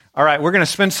All right, we're going to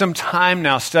spend some time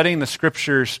now studying the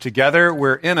scriptures together.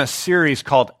 We're in a series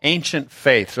called Ancient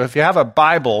Faith. So if you have a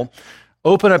Bible,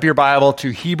 open up your Bible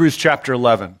to Hebrews chapter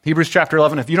 11. Hebrews chapter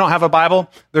 11. If you don't have a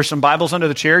Bible, there's some Bibles under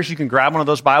the chairs. You can grab one of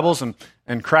those Bibles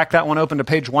and crack that one open to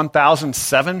page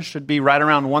 1007. Should be right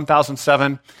around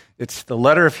 1007. It's the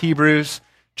letter of Hebrews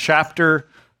chapter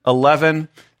 11.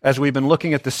 As we've been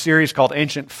looking at the series called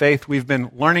Ancient Faith, we've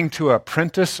been learning to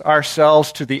apprentice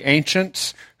ourselves to the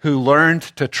ancients who learned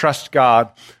to trust God,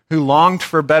 who longed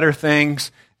for better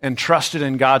things and trusted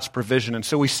in God's provision. And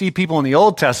so we see people in the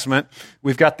Old Testament,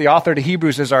 we've got the author to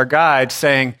Hebrews as our guide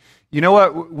saying, you know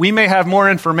what, we may have more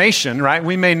information, right?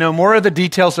 We may know more of the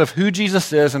details of who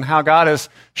Jesus is and how God has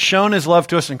shown his love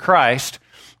to us in Christ,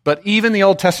 but even the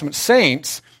Old Testament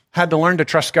saints had to learn to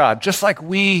trust God, just like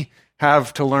we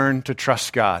have to learn to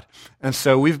trust God. And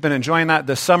so we've been enjoying that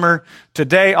this summer.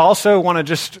 Today, also want to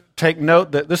just take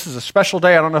note that this is a special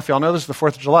day. I don't know if y'all know this is the 4th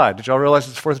of July. Did y'all realize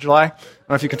it's the 4th of July? I don't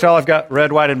know if you can tell I've got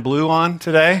red, white, and blue on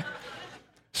today.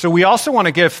 So we also want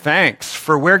to give thanks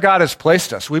for where God has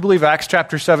placed us. We believe Acts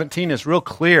chapter 17 is real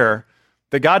clear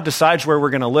that God decides where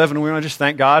we're going to live, and we want to just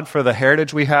thank God for the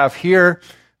heritage we have here.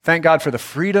 Thank God for the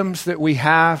freedoms that we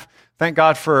have. Thank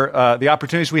God for the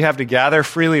opportunities we have to gather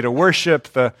freely to worship,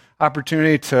 the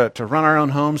opportunity to run our own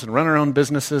homes and run our own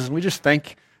businesses. And we just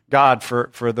thank God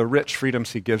for the rich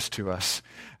freedoms he gives to us.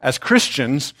 As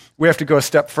Christians, we have to go a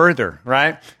step further,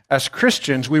 right? As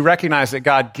Christians, we recognize that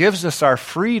God gives us our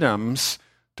freedoms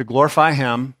to glorify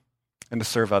him and to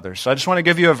serve others. So I just want to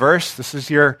give you a verse. This is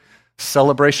your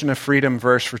celebration of freedom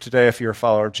verse for today if you're a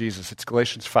follower of Jesus. It's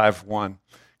Galatians 5:1.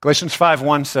 Galatians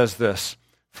 5:1 says this,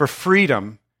 "For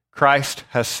freedom Christ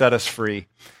has set us free.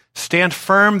 Stand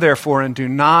firm, therefore, and do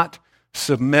not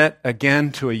submit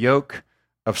again to a yoke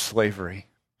of slavery."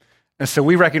 And so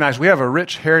we recognize we have a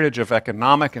rich heritage of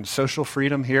economic and social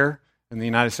freedom here in the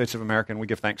United States of America, and we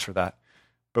give thanks for that.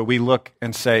 But we look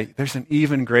and say, there's an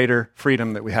even greater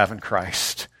freedom that we have in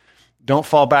Christ. Don't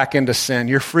fall back into sin.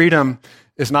 Your freedom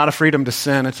is not a freedom to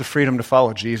sin, it's a freedom to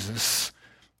follow Jesus.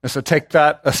 And so take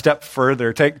that a step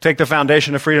further. Take the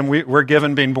foundation of freedom we're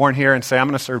given being born here and say, I'm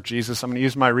going to serve Jesus. I'm going to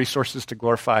use my resources to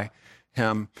glorify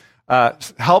him.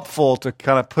 Helpful to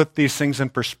kind of put these things in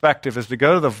perspective is to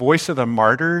go to the Voice of the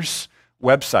Martyrs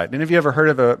website. Any of you ever heard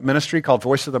of the ministry called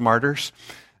Voice of the Martyrs?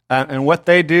 And what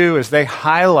they do is they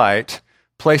highlight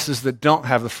places that don't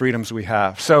have the freedoms we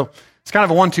have. So it's kind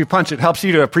of a 1-2 punch. It helps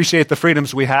you to appreciate the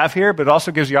freedoms we have here, but it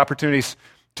also gives you opportunities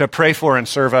to pray for and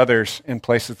serve others in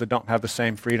places that don't have the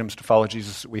same freedoms to follow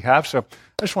Jesus that we have. So I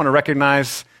just want to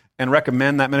recognize and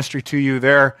recommend that ministry to you.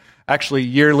 Their actually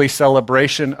yearly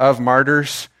celebration of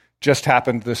martyrs just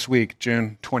happened this week,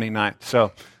 June 29th.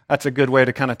 So that's a good way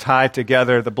to kind of tie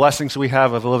together the blessings we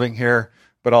have of living here,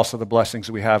 but also the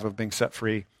blessings we have of being set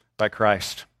free by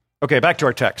Christ. Okay, back to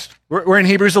our text. We're in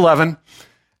Hebrews 11.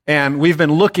 And we've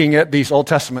been looking at these Old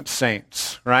Testament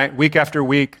saints, right? Week after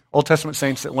week, Old Testament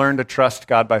saints that learn to trust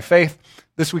God by faith.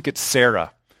 This week it's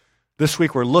Sarah. This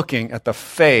week we're looking at the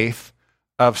faith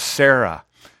of Sarah.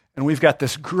 And we've got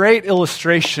this great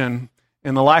illustration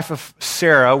in the life of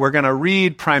Sarah. We're going to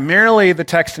read primarily the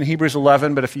text in Hebrews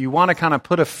 11, but if you want to kind of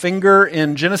put a finger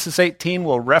in Genesis 18,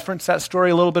 we'll reference that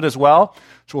story a little bit as well.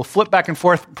 So we'll flip back and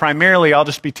forth. Primarily, I'll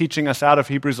just be teaching us out of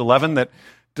Hebrews 11 that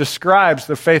describes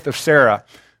the faith of Sarah.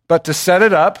 But to set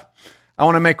it up, I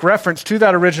want to make reference to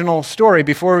that original story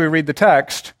before we read the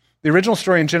text. The original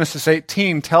story in Genesis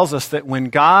 18 tells us that when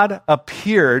God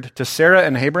appeared to Sarah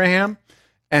and Abraham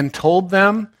and told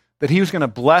them that he was going to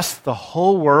bless the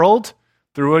whole world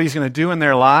through what he's going to do in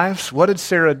their lives, what did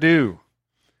Sarah do?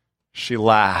 She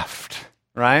laughed,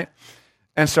 right?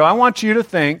 And so I want you to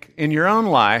think in your own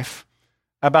life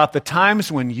about the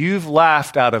times when you've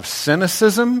laughed out of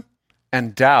cynicism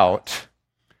and doubt,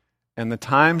 and the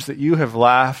times that you have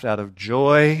laughed out of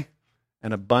joy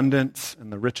and abundance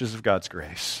and the riches of God's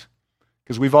grace.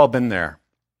 Because we've all been there.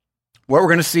 What we're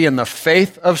going to see in the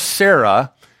faith of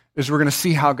Sarah is we're going to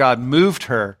see how God moved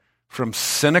her from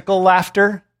cynical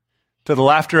laughter to the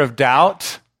laughter of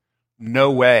doubt. No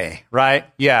way, right?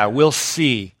 Yeah, we'll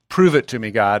see. Prove it to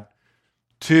me, God.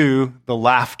 To the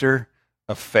laughter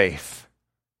of faith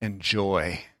and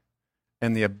joy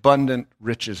and the abundant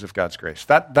riches of God's grace.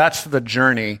 That's the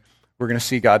journey we're going to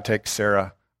see God take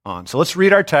Sarah on. So let's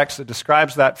read our text that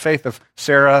describes that faith of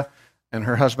Sarah and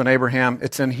her husband Abraham.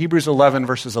 It's in Hebrews 11,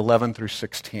 verses 11 through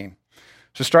 16.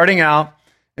 So starting out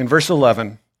in verse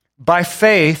 11, by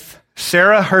faith,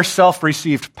 Sarah herself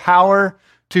received power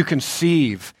to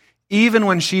conceive, even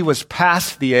when she was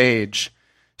past the age,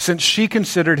 since she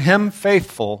considered him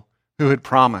faithful who had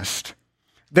promised.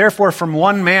 Therefore, from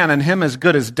one man, and him as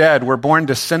good as dead, were born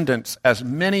descendants, as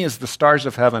many as the stars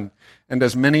of heaven, and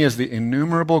as many as the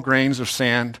innumerable grains of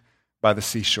sand by the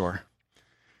seashore.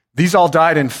 These all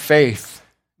died in faith,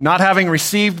 not having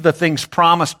received the things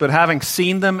promised, but having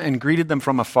seen them and greeted them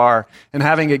from afar, and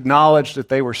having acknowledged that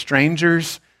they were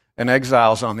strangers and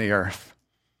exiles on the earth.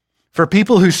 For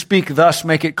people who speak thus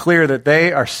make it clear that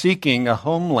they are seeking a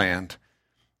homeland.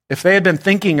 If they had been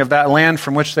thinking of that land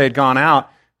from which they had gone out,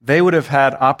 they would have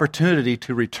had opportunity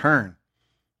to return.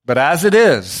 But as it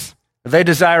is, they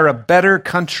desire a better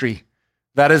country,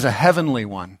 that is a heavenly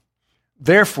one.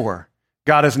 Therefore,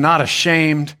 God is not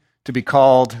ashamed to be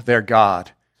called their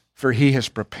God, for he has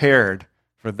prepared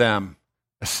for them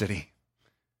a city.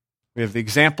 We have the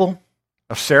example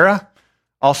of Sarah.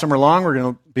 All summer long, we're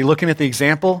going to be looking at the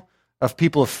example of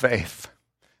people of faith.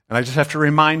 And I just have to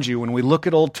remind you, when we look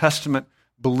at Old Testament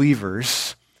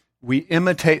believers, we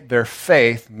imitate their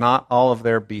faith, not all of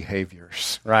their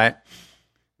behaviors, right?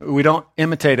 We don't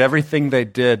imitate everything they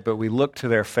did, but we look to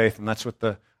their faith, and that's what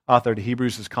the author to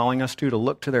Hebrews is calling us to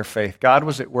look to their faith. God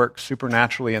was at work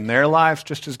supernaturally in their lives,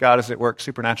 just as God is at work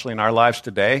supernaturally in our lives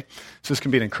today. So this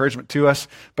can be an encouragement to us.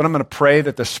 But I'm going to pray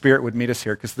that the Spirit would meet us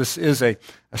here, because this is a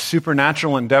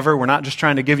supernatural endeavor. We're not just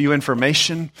trying to give you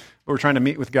information, but we're trying to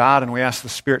meet with God, and we ask the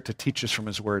Spirit to teach us from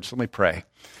his word. So let me pray.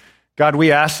 God,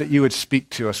 we ask that you would speak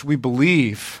to us. We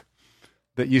believe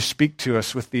that you speak to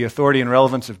us with the authority and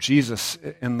relevance of Jesus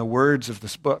in the words of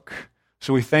this book.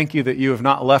 So we thank you that you have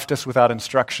not left us without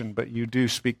instruction, but you do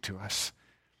speak to us.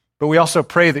 But we also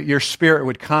pray that your Spirit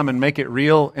would come and make it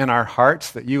real in our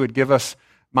hearts, that you would give us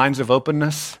minds of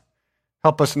openness.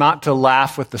 Help us not to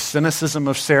laugh with the cynicism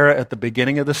of Sarah at the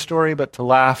beginning of the story, but to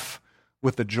laugh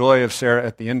with the joy of Sarah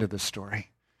at the end of the story,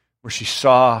 where she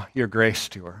saw your grace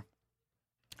to her.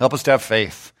 Help us to have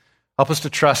faith. Help us to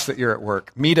trust that you're at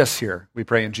work. Meet us here, we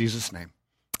pray in Jesus' name.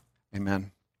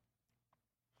 Amen.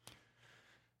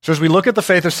 So as we look at the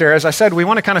faith of Sarah, as I said, we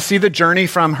want to kind of see the journey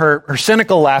from her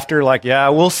cynical laughter, like, yeah,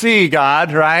 we'll see,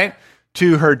 God, right,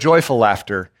 to her joyful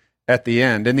laughter at the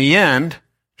end. In the end,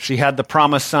 she had the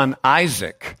promised son,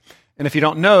 Isaac. And if you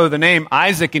don't know, the name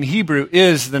Isaac in Hebrew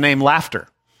is the name laughter.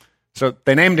 So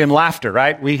they named him laughter,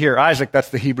 right? We hear Isaac, that's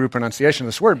the Hebrew pronunciation of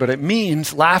this word, but it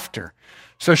means laughter.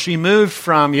 So she moved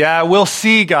from, yeah, we'll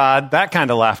see, God, that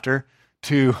kind of laughter,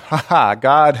 to,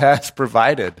 God has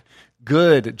provided.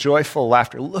 Good, joyful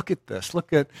laughter. Look at this.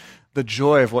 Look at the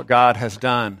joy of what God has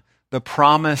done. The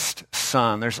promised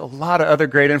son. There's a lot of other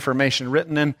great information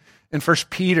written in 1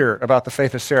 Peter about the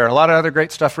faith of Sarah. A lot of other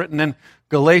great stuff written in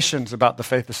Galatians about the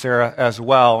faith of Sarah as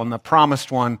well, and the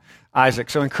promised one, Isaac.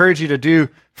 So I encourage you to do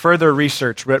further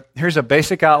research. But here's a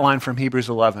basic outline from Hebrews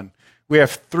 11. We have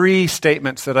 3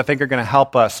 statements that I think are going to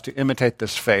help us to imitate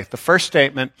this faith. The first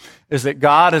statement is that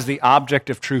God is the object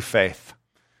of true faith.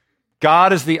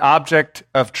 God is the object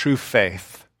of true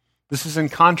faith. This is in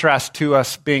contrast to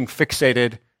us being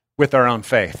fixated with our own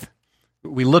faith.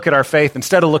 We look at our faith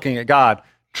instead of looking at God.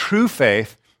 True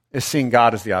faith is seeing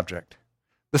God as the object.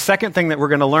 The second thing that we're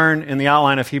going to learn in the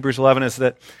outline of Hebrews 11 is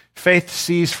that faith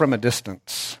sees from a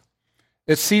distance.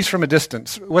 It sees from a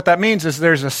distance. What that means is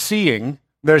there's a seeing,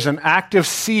 there's an active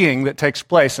seeing that takes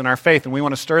place in our faith, and we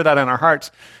want to stir that in our hearts,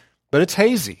 but it's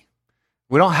hazy.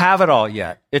 We don't have it all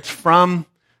yet. It's from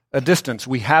a distance.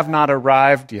 We have not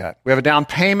arrived yet. We have a down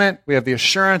payment. We have the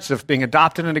assurance of being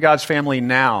adopted into God's family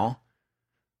now,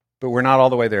 but we're not all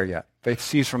the way there yet. Faith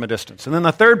sees from a distance. And then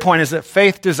the third point is that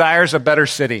faith desires a better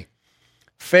city.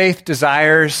 Faith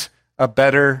desires a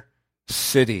better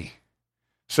city.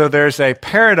 So there's a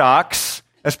paradox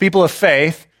as people of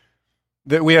faith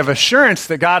that we have assurance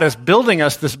that God is building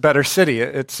us this better city.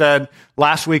 It said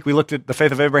last week, we looked at the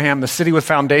faith of Abraham, the city with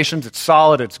foundations. It's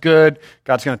solid. It's good.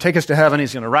 God's going to take us to heaven.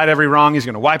 He's going to right every wrong. He's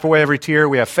going to wipe away every tear.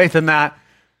 We have faith in that.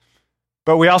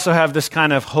 But we also have this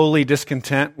kind of holy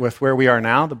discontent with where we are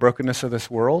now, the brokenness of this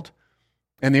world.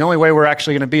 And the only way we're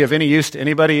actually going to be of any use to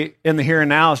anybody in the here and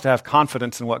now is to have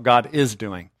confidence in what God is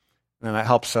doing. And that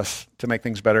helps us to make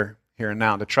things better here and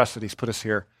now, to trust that he's put us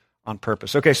here on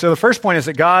purpose. Okay, so the first point is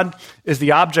that God is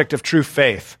the object of true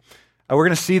faith. We're going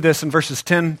to see this in verses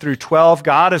 10 through 12.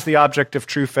 God is the object of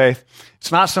true faith.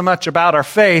 It's not so much about our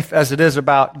faith as it is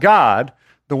about God,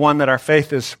 the one that our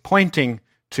faith is pointing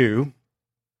to.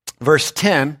 Verse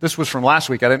 10, this was from last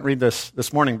week. I didn't read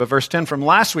this morning, but verse 10 from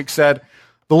last week said,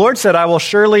 the Lord said, I will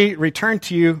surely return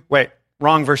to you. Wait,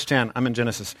 wrong verse 10. I'm in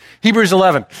Genesis. Hebrews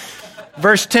 11.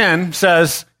 Verse 10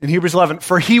 says in Hebrews 11,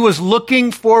 for he was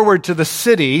looking forward to the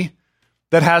city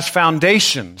that has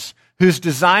foundations, whose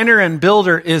designer and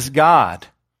builder is God.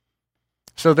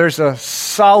 So there's a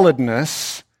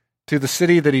solidness to the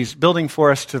city that he's building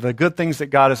for us, to the good things that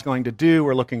God is going to do.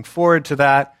 We're looking forward to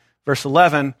that. Verse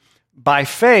 11, by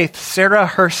faith, Sarah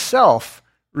herself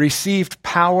received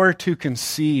power to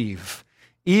conceive,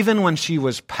 even when she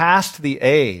was past the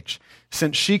age,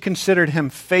 since she considered him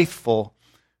faithful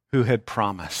who had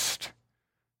promised.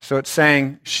 So it's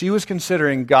saying she was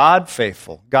considering God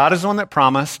faithful. God is the one that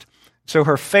promised, so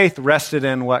her faith rested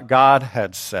in what God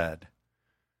had said.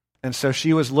 And so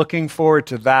she was looking forward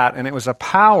to that, and it was a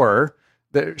power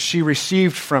that she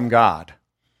received from God.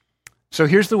 So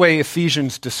here's the way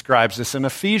Ephesians describes this. In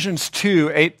Ephesians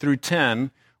 2, 8 through 10,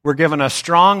 we're given a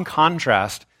strong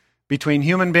contrast between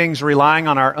human beings relying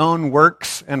on our own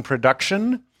works and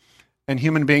production and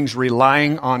human beings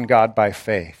relying on God by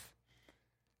faith.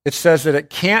 It says that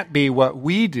it can't be what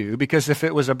we do, because if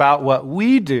it was about what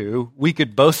we do, we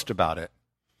could boast about it.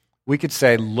 We could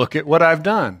say, look at what I've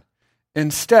done.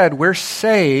 Instead, we're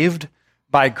saved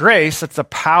by grace. It's a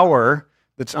power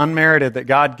that's unmerited that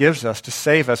God gives us to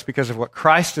save us because of what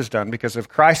Christ has done, because of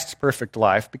Christ's perfect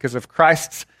life, because of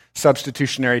Christ's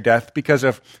substitutionary death, because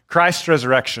of Christ's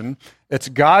resurrection. It's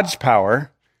God's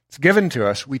power. It's given to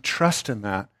us. We trust in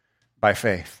that by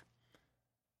faith.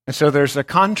 And so there's a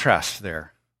contrast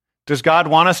there. Does God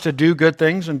want us to do good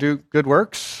things and do good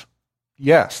works?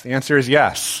 Yes. The answer is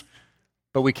yes.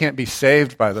 But we can't be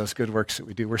saved by those good works that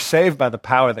we do. We're saved by the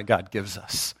power that God gives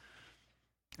us.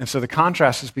 And so the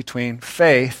contrast is between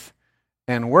faith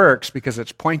and works, because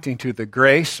it's pointing to the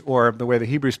grace, or the way the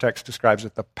Hebrews text describes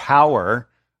it, the power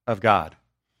of God.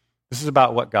 This is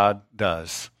about what God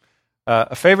does.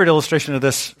 A favorite illustration of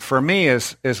this for me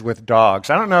is with dogs.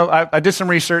 I don't know, I did some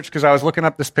research because I was looking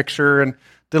up this picture and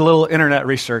did a little internet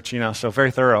research, so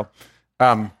very thorough.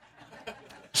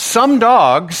 Some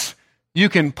dogs, you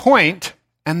can point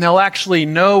and they'll actually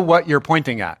know what you're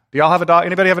pointing at. Do y'all have a dog?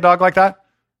 Anybody have a dog like that?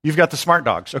 You've got the smart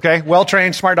dogs, okay?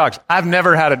 Well-trained, smart dogs. I've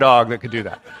never had a dog that could do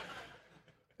that.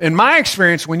 In my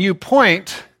experience, when you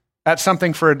point at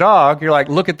something for a dog, you're like,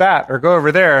 look at that, or go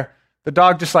over there. The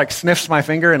dog just like sniffs my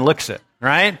finger and licks it,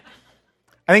 right?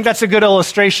 I think that's a good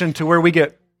illustration to where we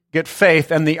get faith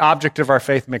and the object of our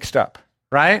faith mixed up,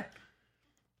 right?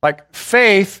 Like,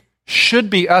 faith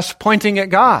should be us pointing at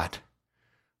God.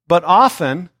 But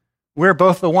often, we're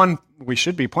both the one, we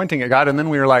should be pointing at God, and then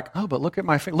we are like, oh, but look at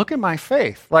my faith. Look at my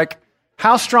faith. Like,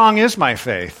 how strong is my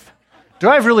faith? Do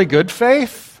I have really good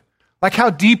faith? Like, how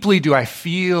deeply do I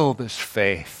feel this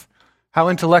faith? How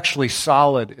intellectually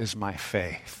solid is my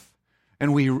faith?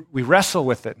 And we wrestle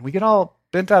with it. We get all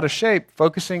bent out of shape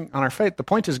focusing on our faith. The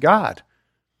point is God.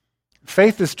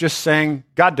 Faith is just saying,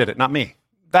 God did it, not me.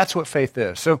 That's what faith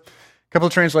is. So a couple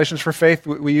of translations for faith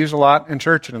we use a lot in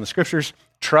church and in the scriptures.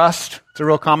 Trust, it's a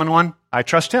real common one. I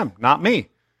trust him, not me.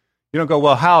 You don't go,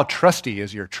 well, how trusty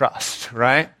is your trust,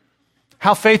 right?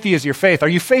 How faithy is your faith? Are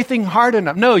you faithing hard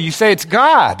enough? No, you say it's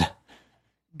God.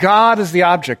 God is the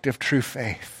object of true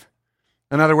faith.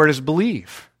 Another word is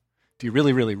believe. Do you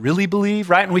really, really, really believe,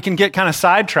 right? And we can get kind of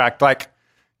sidetracked, like,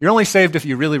 you're only saved if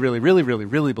you really, really, really, really,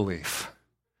 really believe.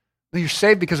 No, you're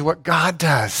saved because of what God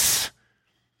does.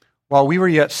 While we were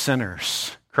yet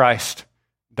sinners, Christ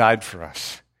died for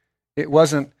us. It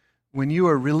wasn't when you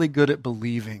were really good at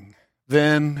believing,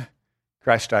 then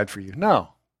Christ died for you. No.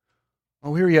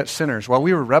 While we were yet sinners, while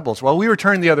we were rebels, while we were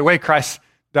turned the other way, Christ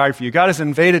died for you. God has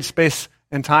invaded space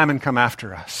and time and come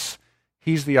after us.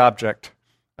 He's the object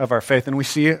of our faith. And we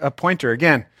see a pointer.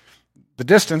 Again, the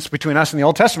distance between us and the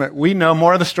Old Testament, we know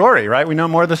more of the story, right? We know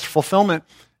more of this fulfillment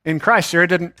in Christ. Sarah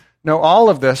didn't know all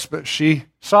of this, but she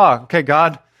saw, okay,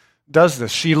 God does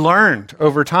this. She learned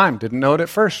over time, didn't know it at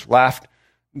first, laughed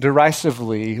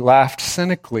derisively, laughed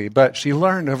cynically, but she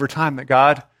learned over time that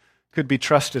God could be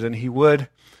trusted and he would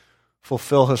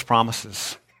fulfill his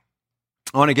promises.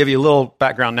 I want to give you a little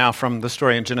background now from the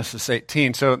story in Genesis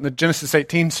 18. So in the Genesis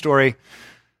 18 story,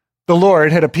 the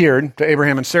Lord had appeared to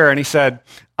Abraham and Sarah, and he said,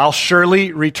 I'll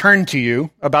surely return to you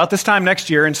about this time next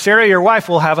year, and Sarah, your wife,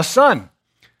 will have a son.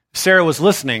 Sarah was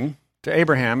listening to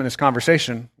Abraham in his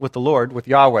conversation with the Lord, with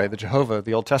Yahweh, the Jehovah of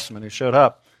the Old Testament, who showed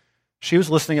up. She was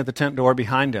listening at the tent door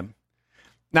behind him.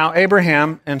 Now,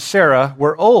 Abraham and Sarah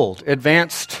were old,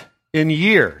 advanced in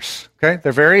years. Okay,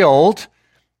 they're very old.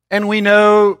 And we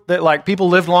know that, like, people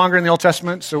lived longer in the Old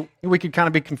Testament, so we could kind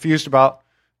of be confused about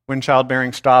when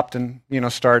childbearing stopped and,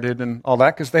 started and all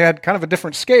that, because they had kind of a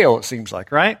different scale, it seems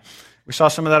like, right? We saw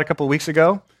some of that a couple of weeks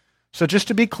ago. So just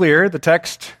to be clear, the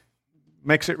text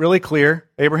makes it really clear.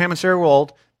 Abraham and Sarah were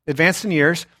old, advanced in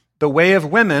years. The way of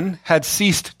women had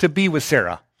ceased to be with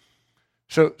Sarah.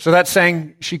 So that's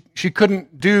saying she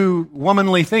couldn't do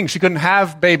womanly things. She couldn't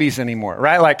have babies anymore,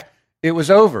 right? Like, it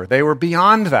was over. They were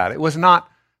beyond that. It was not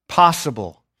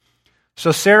possible.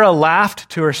 So Sarah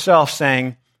laughed to herself,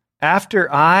 saying, after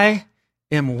I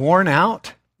am worn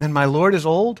out and my Lord is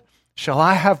old, shall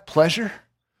I have pleasure?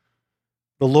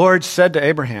 The Lord said to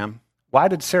Abraham, why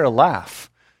did Sarah laugh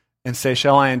and say,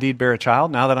 shall I indeed bear a child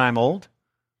now that I am old?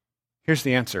 Here's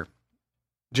the answer.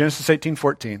 Genesis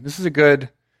 18:14. This is a good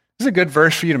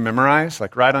verse for you to memorize,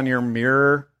 like write on your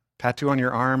mirror, tattoo on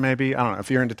your arm maybe. I don't know if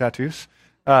you're into tattoos.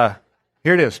 Here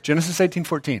it is. Genesis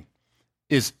 18:14.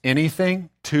 Is anything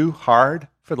too hard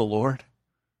for the Lord?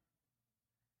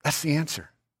 That's the answer.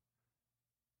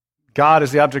 God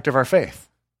is the object of our faith.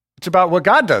 It's about what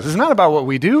God does. It's not about what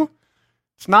we do.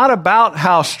 It's not about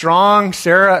how strong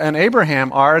Sarah and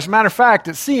Abraham are. As a matter of fact,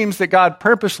 it seems that God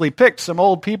purposely picked some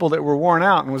old people that were worn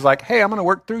out and was like, hey, I'm going to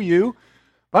work through you.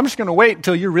 But I'm just going to wait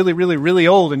until you're really, really, really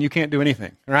old and you can't do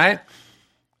anything, right?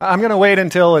 I'm going to wait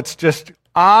until it's just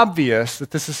obvious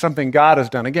that this is something God has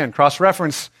done. Again,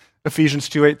 cross-reference Ephesians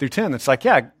 2:8-10. It's like,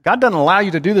 yeah, God doesn't allow you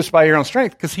to do this by your own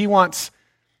strength because he wants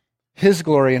his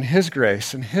glory and his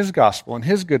grace and his gospel and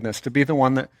his goodness to be the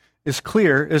one that is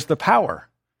clear is the power.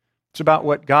 It's about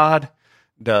what God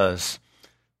does.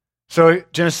 So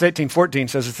Genesis 18:14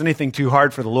 says, it's anything too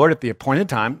hard for the Lord at the appointed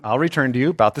time, I'll return to you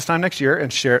about this time next year,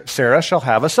 and Sarah shall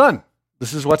have a son.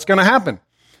 This is what's going to happen.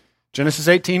 Genesis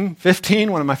 18:15,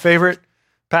 one of my favorite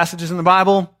passages in the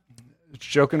Bible. I was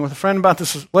joking with a friend about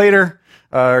this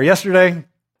yesterday.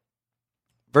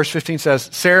 Verse 15 says,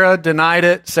 Sarah denied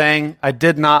it, saying, I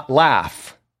did not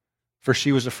laugh, for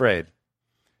she was afraid.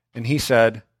 And he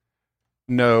said,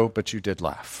 no, but you did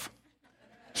laugh.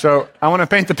 So I want to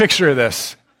paint the picture of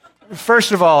this.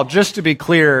 First of all, just to be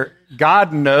clear,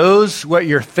 God knows what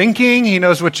you're thinking. He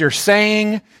knows what you're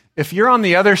saying. If you're on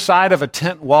the other side of a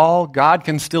tent wall, God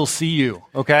can still see you,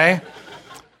 okay?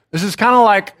 This is kind of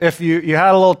like if you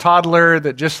had a little toddler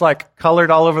that just like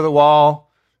colored all over the wall,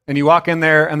 and you walk in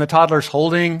there and the toddler's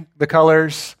holding the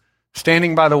colors,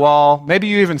 standing by the wall. Maybe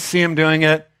you even see him doing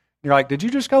it. You're like, did you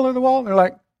just color the wall? And they're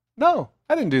like, no,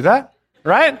 I didn't do that,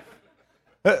 right?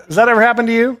 Has that ever happened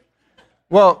to you?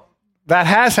 Well, that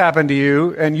has happened to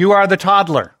you, and you are the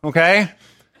toddler, okay?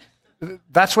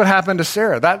 That's what happened to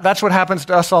Sarah. That's what happens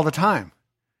to us all the time.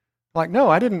 Like, no,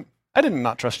 I didn't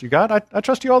not trust you, God. I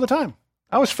trust you all the time.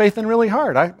 I was faithing really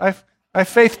hard. I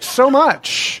faithed so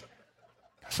much.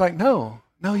 It's like, no,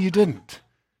 you didn't.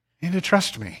 You need to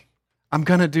trust me. I'm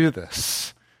going to do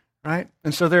this, right?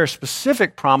 And so there are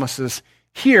specific promises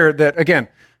here that, again,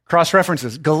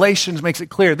 cross-references. Galatians makes it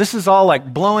clear. This is all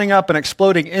like blowing up and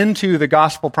exploding into the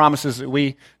gospel promises that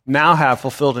we now have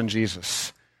fulfilled in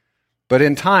Jesus. But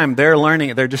in time, they're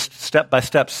learning it. They're just step by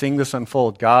step seeing this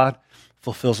unfold. God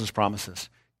fulfills his promises.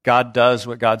 God does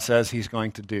what God says he's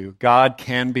going to do. God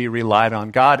can be relied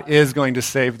on. God is going to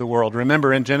save the world.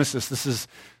 Remember, in Genesis, this is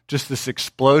just this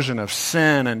explosion of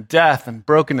sin and death and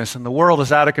brokenness, and the world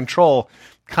is out of control.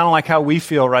 Kind of like how we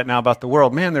feel right now about the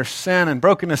world. Man, there's sin and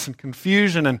brokenness and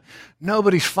confusion, and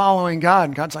nobody's following God.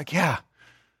 And God's like, yeah,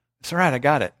 it's all right, I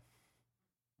got it.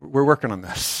 We're working on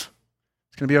this.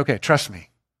 It's going to be okay. Trust me.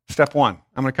 Step one,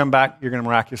 I'm going to come back. You're going to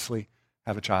miraculously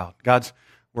have a child. God's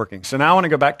working. So now I want to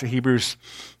go back to Hebrews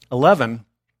 11.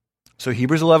 So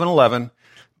Hebrews 11:11.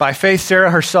 By faith,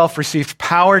 Sarah herself received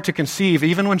power to conceive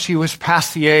even when she was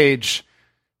past the age,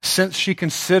 since she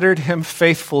considered him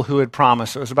faithful who had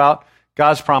promised. So it was about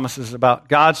God's promises, about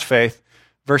God's faith.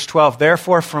 Verse 12,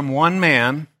 therefore from one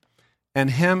man, and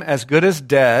him as good as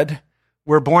dead,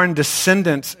 were born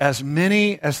descendants as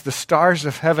many as the stars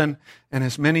of heaven and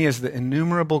as many as the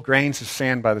innumerable grains of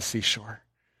sand by the seashore.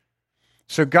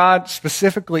 So God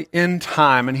specifically in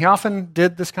time, and he often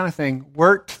did this kind of thing,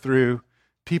 worked through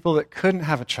people that couldn't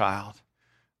have a child,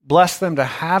 blessed them to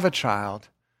have a child.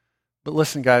 But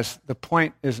listen, guys, the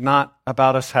point is not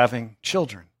about us having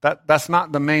children. That's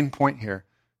not the main point here.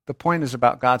 The point is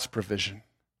about God's provision.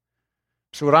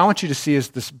 So what I want you to see is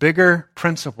this bigger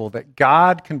principle that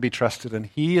God can be trusted and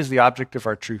he is the object of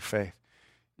our true faith.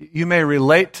 You may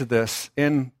relate to this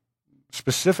in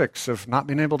specifics of not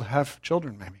being able to have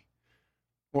children, maybe.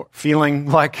 Or feeling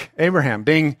like Abraham,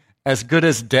 being as good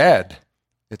as dead,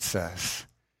 it says.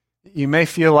 You may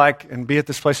feel like, and be at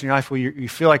this place in your life where you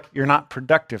feel like you're not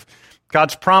productive.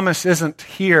 God's promise isn't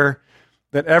here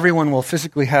that everyone will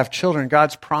physically have children.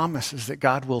 God's promise is that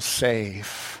God will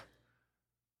save.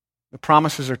 The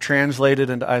promises are translated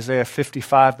into Isaiah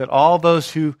 55 that all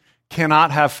those who cannot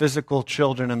have physical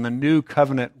children in the new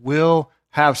covenant will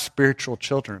have spiritual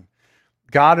children.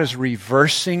 God is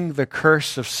reversing the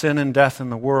curse of sin and death in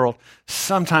the world.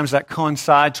 Sometimes that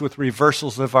coincides with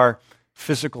reversals of our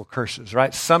physical curses,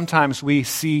 right? Sometimes we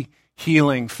see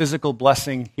healing, physical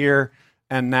blessing here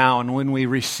and now. And when we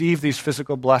receive these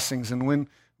physical blessings and when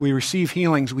we receive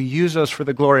healings, we use those for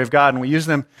the glory of God, and we use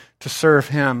them to serve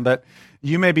Him. But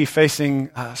you may be facing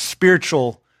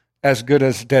spiritual as good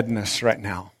as deadness right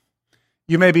now.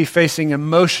 You may be facing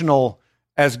emotional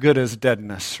as good as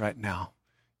deadness right now.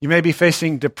 You may be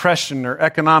facing depression or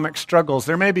economic struggles.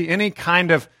 There may be any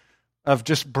kind of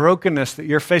just brokenness that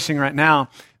you're facing right now.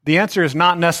 The answer is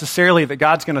not necessarily that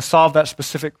God's going to solve that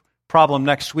specific problem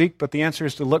next week, but the answer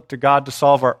is to look to God to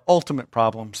solve our ultimate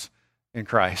problems in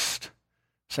Christ.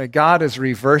 Say, God is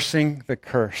reversing the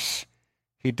curse.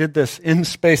 He did this in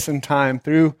space and time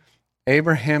through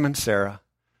Abraham and Sarah,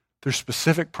 through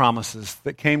specific promises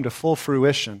that came to full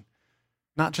fruition,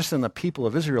 not just in the people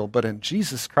of Israel, but in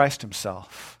Jesus Christ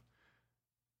Himself.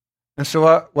 And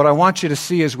so what I want you to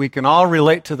see is we can all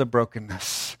relate to the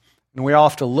brokenness, and we all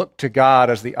have to look to God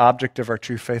as the object of our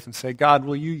true faith and say, God,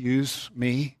 will you use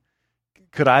me?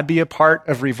 Could I be a part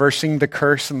of reversing the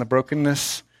curse and the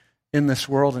brokenness in this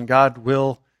world? And God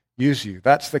will use you.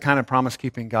 That's the kind of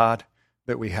promise-keeping God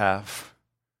that we have.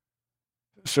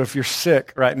 So if you're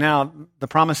sick right now, the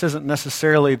promise isn't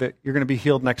necessarily that you're going to be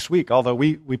healed next week, although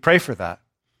we pray for that.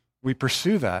 We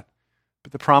pursue that.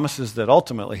 But the promise is that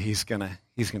ultimately He's going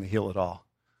to heal it all.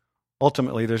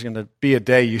 Ultimately, there's going to be a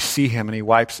day you see Him and He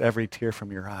wipes every tear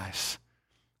from your eyes.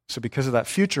 So because of that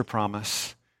future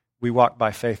promise, we walk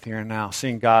by faith here and now,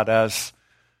 seeing God as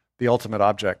the ultimate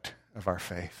object of our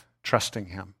faith, trusting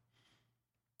Him.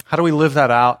 How do we live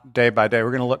that out day by day? We're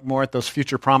going to look more at those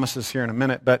future promises here in a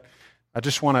minute, but I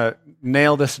just want to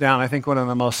nail this down. I think one of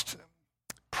the most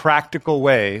practical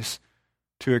ways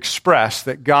to express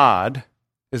that God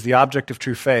is the object of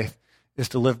true faith is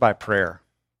to live by prayer.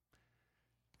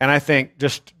 And I think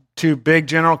just two big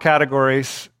general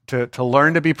categories to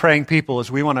learn to be praying people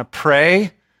is we want to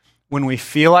pray when we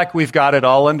feel like we've got it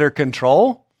all under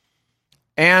control,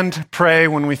 and pray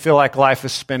when we feel like life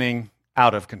is spinning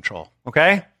out of control,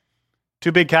 okay?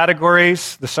 Two big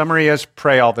categories. The summary is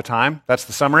pray all the time. That's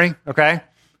the summary, okay?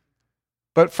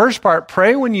 But first part,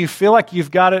 pray when you feel like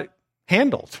you've got it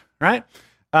handled, right?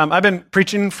 I've been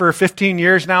preaching for 15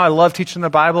 years now. I love teaching the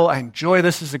Bible. I enjoy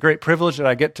this. It's a great privilege that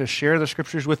I get to share the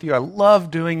scriptures with you. I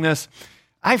love doing this.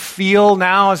 I feel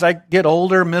now as I get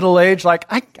older, middle-aged, like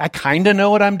I kind of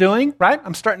know what I'm doing, right?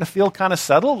 I'm starting to feel kind of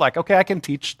settled, like, okay, I can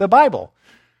teach the Bible.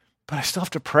 But I still have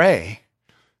to pray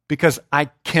because I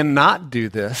cannot do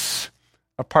this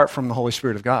apart from the Holy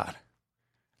Spirit of God.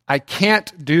 I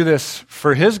can't do this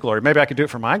for His glory. Maybe I could do it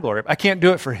for my glory. I can't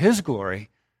do it for His glory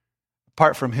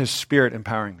apart from His Spirit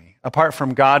empowering me, apart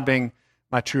from God being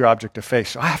my true object of faith.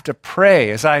 So I have to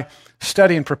pray as I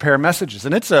study and prepare messages.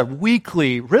 And it's a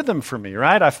weekly rhythm for me,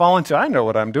 right? I know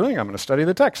what I'm doing. I'm going to study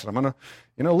the text. I'm going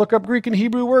to, look up Greek and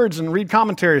Hebrew words and read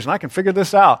commentaries, and I can figure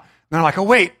this out. And I'm like, oh,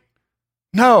 wait.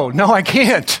 No, I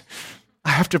can't. I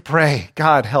have to pray.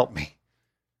 God, help me.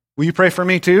 Will you pray for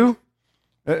me too,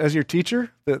 as your teacher,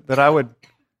 that I would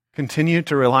continue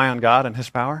to rely on God and His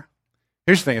power?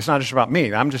 Here's the thing. It's not just about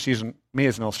me. I'm just using me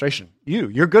as an illustration.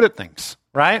 You're good at things,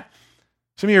 right?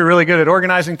 Some of you are really good at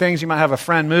organizing things. You might have a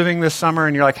friend moving this summer,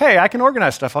 and you're like, hey, I can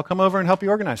organize stuff. I'll come over and help you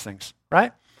organize things,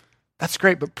 right? That's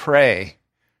great, but pray.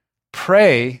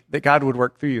 Pray that God would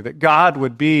work through you, that God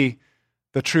would be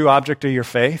the true object of your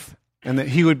faith, and that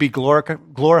He would be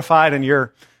glorified in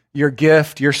your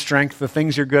gift, your strength, the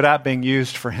things you're good at being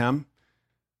used for Him,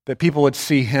 that people would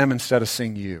see Him instead of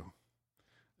seeing you.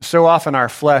 So often our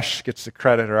flesh gets the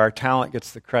credit or our talent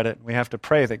gets the credit. We have to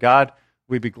pray that God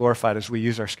would be glorified as we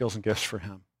use our skills and gifts for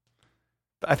Him.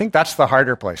 I think that's the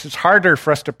harder place. It's harder for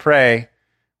us to pray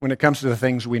when it comes to the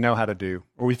things we know how to do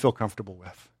or we feel comfortable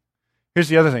with. Here's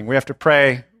the other thing. We have to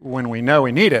pray when we know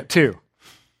we need it too.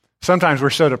 Sometimes we're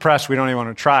so depressed we don't even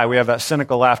want to try. We have that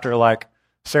cynical laughter like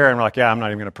Sarah, and we're like, yeah, I'm not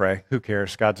even going to pray. Who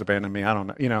cares? God's abandoned me. I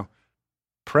don't know.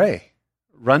 Pray.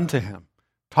 Run to Him.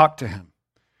 Talk to Him.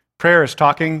 Prayer is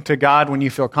talking to God when you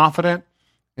feel confident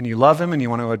and you love Him and you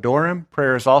want to adore Him.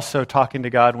 Prayer is also talking to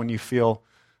God when you feel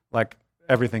like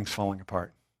everything's falling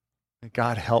apart.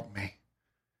 God, help me.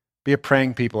 Be a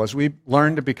praying people. As we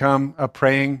learn to become a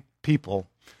praying people,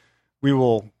 we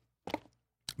will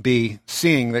be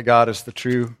seeing that God is the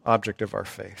true object of our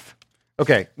faith.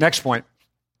 Okay, next point.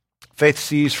 Faith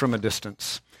sees from a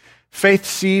distance. Faith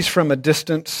sees from a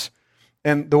distance.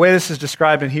 And the way this is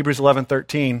described in Hebrews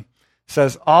 11:13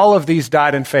 says, all of these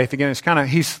died in faith. Again,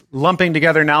 he's lumping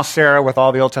together now Sarah with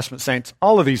all the Old Testament saints.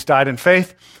 All of these died in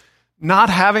faith, not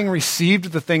having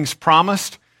received the things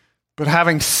promised, but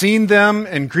having seen them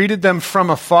and greeted them from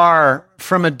afar,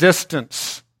 from a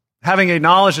distance, having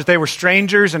acknowledged that they were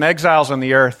strangers and exiles on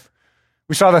the earth.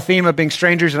 We saw the theme of being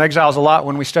strangers and exiles a lot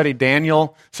when we studied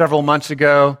Daniel several months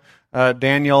ago.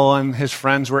 Daniel and his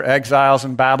friends were exiles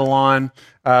in Babylon.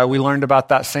 We learned about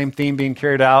that same theme being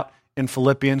carried out in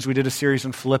Philippians. We did a series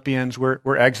in Philippians.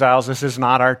 We're exiles. This is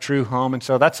not our true home. And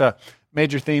so that's a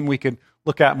major theme we could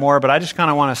look at more. But I just kind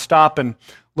of want to stop and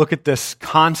look at this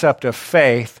concept of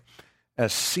faith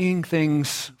as seeing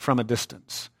things from a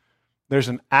distance. There's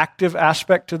an active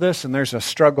aspect to this, and there's a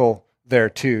struggle there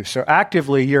too. So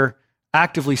actively, you're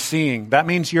actively seeing. That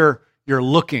means you're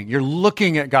looking. You're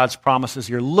looking at God's promises.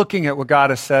 You're looking at what God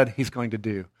has said he's going to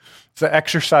do. It's the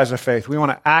exercise of faith. We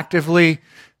want to actively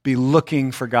be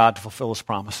looking for God to fulfill his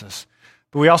promises.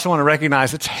 But we also want to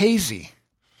recognize it's hazy.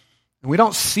 And we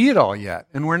don't see it all yet.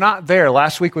 And we're not there.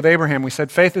 Last week with Abraham, we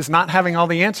said faith is not having all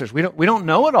the answers. We don't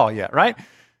know it all yet, right?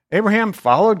 Abraham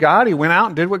followed God. He went out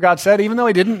and did what God said, even though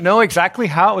he didn't know exactly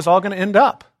how it was all going to end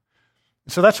up.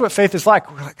 So that's what faith is like.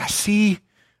 We're like, I see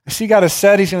God has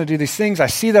said he's going to do these things. I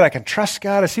see that I can trust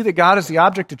God. I see that God is the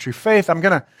object of true faith. I'm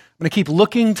going to keep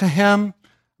looking to him. I'm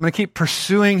going to keep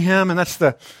pursuing him. And that's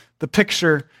the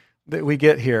picture that we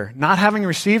get here. Not having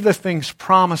received the things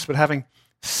promised, but having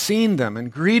seen them and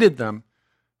greeted them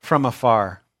from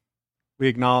afar. We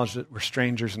acknowledge that we're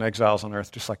strangers and exiles on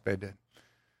earth just like they did.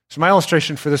 So my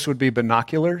illustration for this would be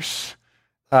binoculars.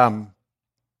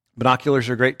 Binoculars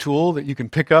are a great tool that you can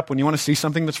pick up when you want to see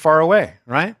something that's far away,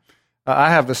 right?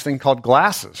 I have this thing called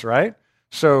glasses, right?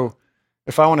 So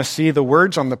if I want to see the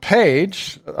words on the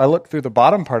page, I look through the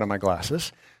bottom part of my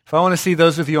glasses. If I want to see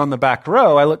those of you on the back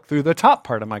row, I look through the top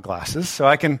part of my glasses so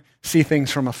I can see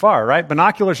things from afar, right?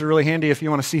 Binoculars are really handy if you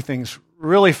want to see things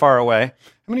really far away.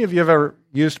 How many of you have ever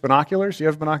used binoculars? You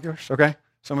have binoculars? Okay.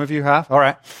 Some of you have. All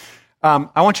right.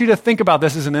 I want you to think about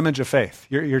this as an image of faith.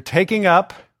 You're taking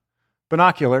up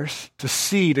binoculars to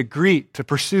see, to greet, to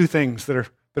pursue things that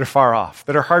are far off,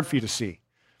 that are hard for you to see.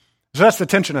 So that's the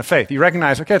tension of faith. You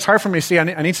recognize, okay, it's hard for me to see.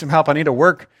 I need some help. I need to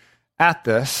work at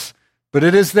this, but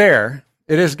it is there.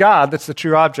 It is God that's the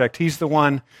true object. He's the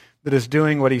one that is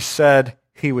doing what he said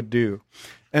he would do.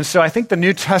 And so I think the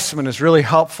New Testament is really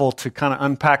helpful to kind of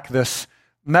unpack this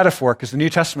metaphor because the New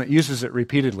Testament uses it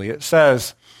repeatedly. It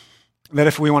says that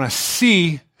if we want to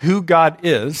see who God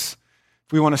is,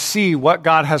 if we want to see what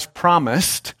God has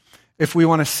promised, if we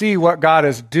want to see what God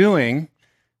is doing,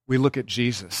 we look at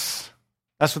Jesus.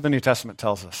 That's what the New Testament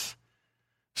tells us.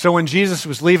 So when Jesus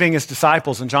was leaving his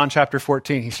disciples in John chapter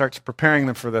 14, he starts preparing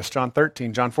them for this. John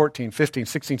 13, John 14, 15,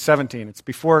 16, 17. It's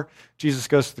before Jesus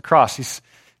goes to the cross. He's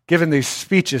given these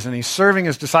speeches and he's serving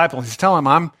his disciples. He's telling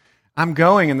them, I'm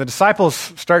going. And the disciples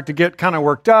start to get kind of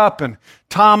worked up. And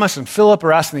Thomas and Philip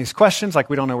are asking these questions like,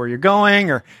 we don't know where you're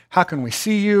going, or how can we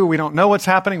see you? We don't know what's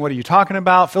happening. What are you talking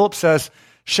about? Philip says,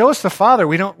 show us the Father.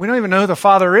 We don't even know who the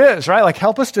Father is, right? Like,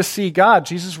 help us to see God.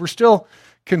 Jesus, we're still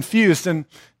confused. And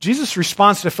Jesus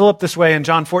responds to Philip this way in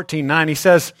John 14:9. He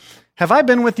says, have I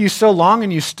been with you so long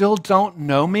and you still don't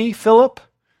know me, Philip?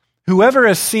 Whoever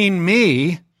has seen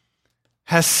me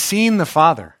has seen the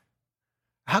Father.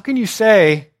 How can you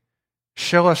say,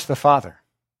 show us the Father?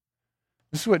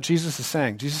 This is what Jesus is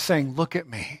saying. Jesus is saying, look at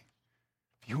me.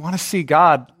 If you want to see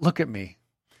God, look at me.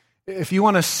 If you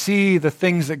want to see the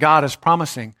things that God is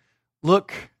promising,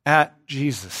 look at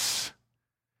Jesus.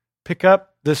 Pick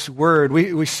up this word.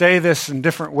 We say this in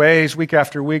different ways week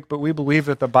after week, but we believe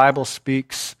that the Bible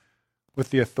speaks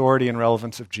with the authority and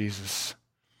relevance of Jesus.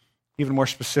 Even more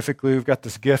specifically, we've got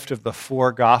this gift of the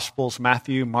four Gospels,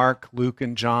 Matthew, Mark, Luke,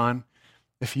 and John.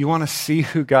 If you want to see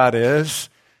who God is,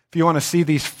 if you want to see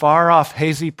these far-off,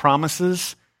 hazy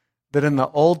promises that in the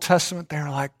Old Testament, they're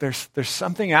like, there's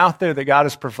something out there that God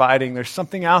is providing. There's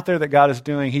something out there that God is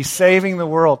doing. He's saving the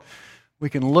world. We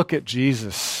can look at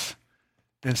Jesus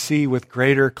and see with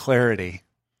greater clarity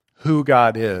who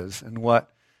God is and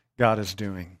what God is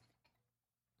doing.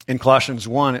 In Colossians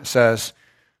 1, it says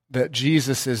that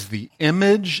Jesus is the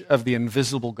image of the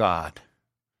invisible God.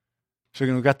 So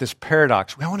we've got this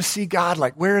paradox. We want to see God,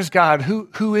 like, where is God?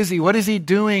 Who is he? What is he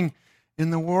doing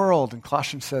in the world? And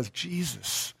Colossians says,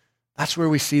 Jesus. That's where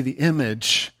we see the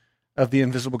image of the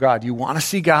invisible God. You want to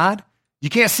see God? You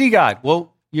can't see God.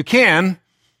 Well, you can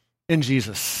in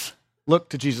Jesus. Look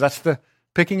to Jesus. That's the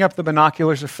picking up the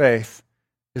binoculars of faith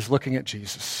is looking at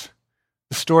Jesus.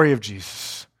 The story of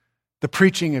Jesus. The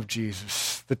preaching of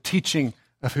Jesus. The teaching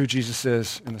of who Jesus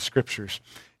is in the Scriptures.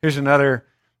 Here's another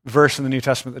verse in the New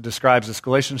Testament that describes this.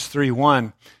 Galatians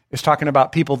 3:1 is talking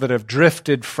about people that have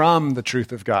drifted from the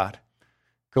truth of God.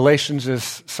 Galatians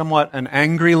is somewhat an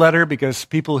angry letter because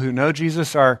people who know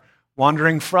Jesus are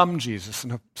wandering from Jesus.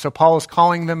 And so Paul is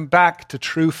calling them back to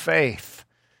true faith.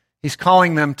 He's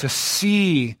calling them to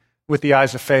see with the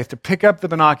eyes of faith, to pick up the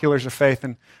binoculars of faith.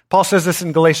 And Paul says this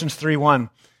in Galatians 3:1,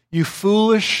 you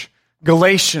foolish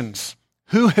Galatians,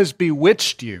 Who has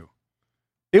bewitched you?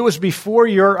 It was before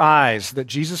your eyes that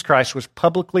Jesus Christ was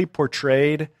publicly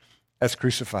portrayed as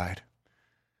crucified.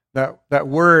 That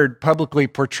word, publicly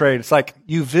portrayed, it's like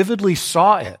you vividly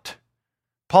saw it.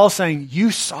 Paul's saying,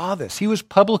 you saw this. He was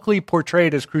publicly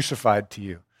portrayed as crucified to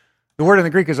you. The word in the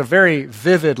Greek is a very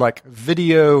vivid, like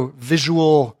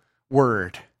visual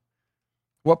word.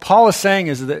 What Paul is saying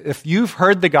is that if you've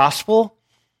heard the gospel,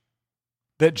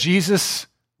 that Jesus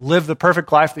lived the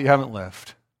perfect life that you haven't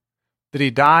lived, that he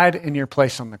died in your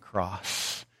place on the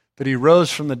cross, that he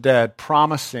rose from the dead,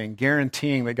 promising,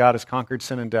 guaranteeing that God has conquered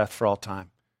sin and death for all time.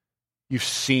 You've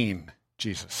seen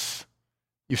Jesus.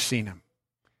 You've seen him.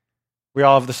 We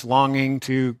all have this longing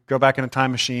to go back in a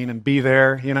time machine and be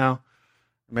there,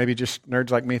 Maybe just nerds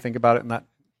like me think about it in that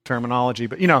terminology,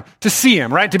 but, to see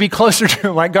him, right? To be closer to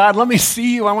him. Like, God, let me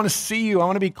see you. I want to see you. I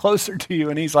want to be closer to you.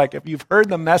 And he's like, if you've heard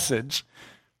the message,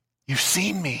 you've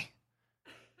seen me.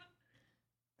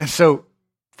 And so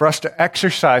for us to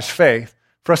exercise faith,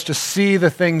 for us to see the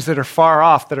things that are far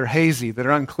off, that are hazy, that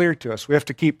are unclear to us, we have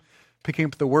to keep picking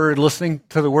up the word, listening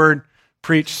to the word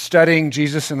preached, studying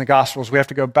Jesus in the Gospels. We have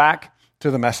to go back to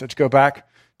the message, go back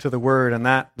to the word, and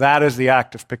that is the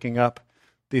act of picking up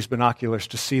these binoculars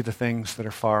to see the things that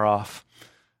are far off.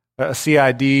 A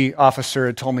CID officer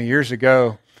had told me years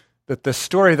ago that the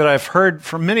story that I've heard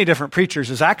from many different preachers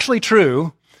is actually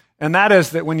true, and that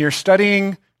is that when you're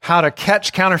studying how to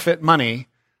catch counterfeit money,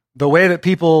 the way that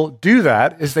people do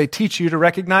that is they teach you to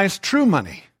recognize true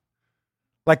money.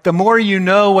 Like the more you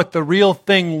know what the real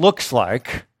thing looks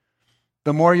like,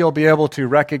 the more you'll be able to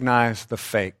recognize the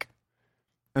fake.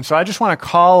 And so I just want to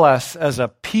call us as a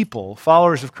people,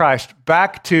 followers of Christ,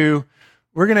 back to,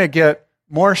 we're going to get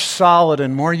more solid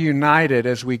and more united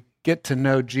as we get to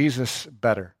know Jesus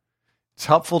better. It's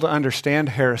helpful to understand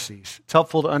heresies. It's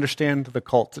helpful to understand the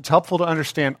cults. It's helpful to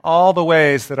understand all the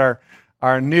ways that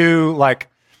our new,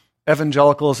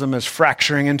 evangelicalism is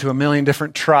fracturing into a million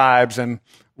different tribes and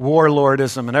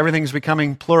warlordism and everything's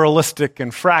becoming pluralistic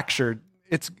and fractured.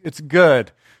 It's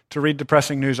good to read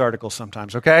depressing news articles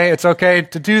sometimes, okay? It's okay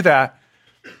to do that.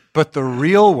 But the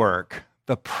real work,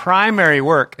 the primary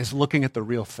work, is looking at the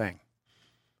real thing,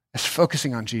 is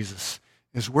focusing on Jesus,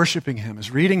 is worshiping him,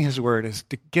 is reading his word, is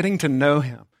getting to know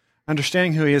him,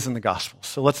 understanding who he is in the gospel.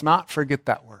 So let's not forget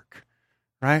that work,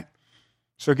 right?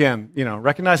 So again,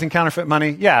 recognizing counterfeit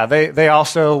money, yeah, they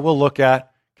also will look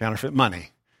at counterfeit money.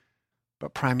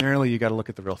 But primarily, you got to look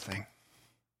at the real thing.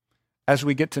 As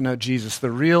we get to know Jesus,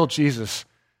 the real Jesus,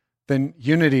 then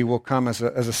unity will come as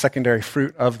a secondary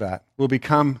fruit of that. We'll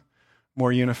become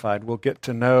more unified. We'll get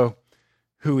to know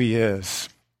who he is.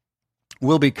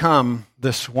 We'll become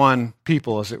this one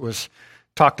people, as it was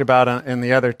talked about in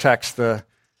the other text, the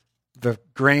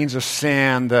grains of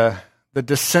sand, the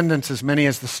descendants as many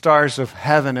as the stars of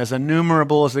heaven, as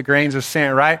innumerable as the grains of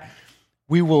sand, right?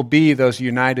 We will be those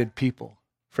united people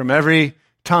from every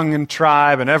tongue and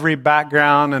tribe and every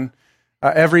background and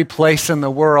every place in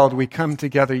the world. We come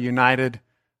together united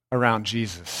around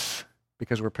Jesus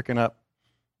because we're picking up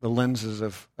the lenses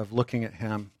of looking at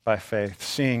him by faith,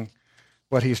 seeing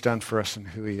what he's done for us and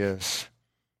who he is.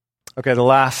 Okay, the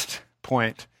last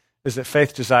point is that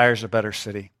faith desires a better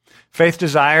city. Faith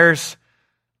desires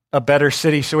a better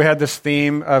city. So we had this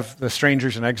theme of the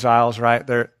strangers and exiles, right?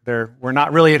 We're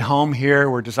not really at home here.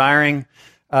 We're desiring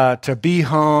to be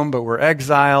home, but we're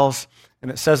exiles. And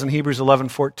it says in Hebrews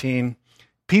 11:14,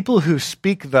 people who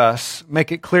speak thus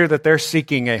make it clear that they're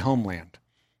seeking a homeland.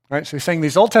 Right? So he's saying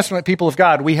these Old Testament people of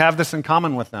God, we have this in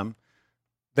common with them.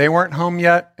 They weren't home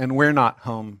yet, and we're not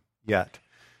home yet.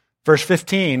 Verse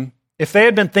 15, if they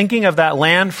had been thinking of that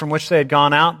land from which they had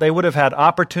gone out, they would have had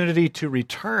opportunity to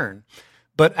return.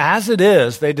 But as it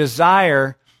is, they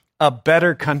desire a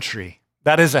better country.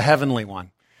 That is a heavenly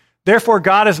one. Therefore,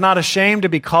 God is not ashamed to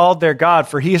be called their God,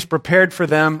 for he has prepared for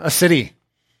them a city.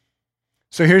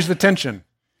 So here's the tension.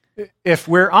 If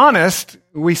we're honest,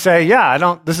 we say,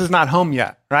 this is not home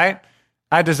yet, right?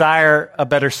 I desire a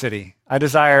better city. I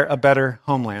desire a better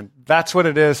homeland. That's what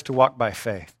it is to walk by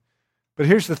faith. But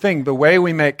here's the thing. The way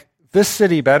we make this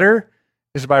city better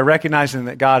is by recognizing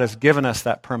that God has given us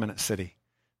that permanent city,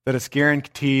 that it's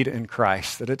guaranteed in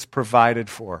Christ, that it's provided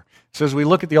for. So as we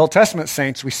look at the Old Testament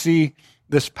saints, we see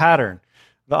this pattern.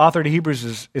 The author to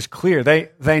Hebrews is clear.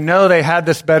 They know they had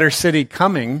this better city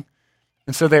coming,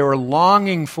 and so they were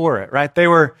longing for it, right? They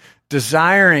were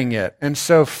desiring it. And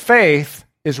so faith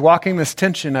is walking this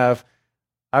tension of,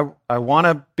 I want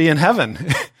to be in heaven.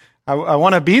 I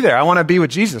want to be there. I want to be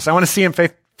with Jesus. I want to see him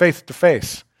face to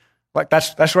face. Like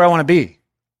that's where I want to be.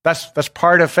 That's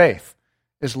part of faith,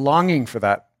 is longing for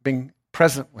that, being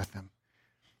present with him.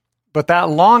 But that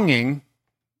longing,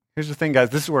 Here's the thing, guys.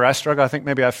 This is where I struggle. I think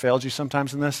maybe I've failed you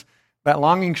sometimes in this. That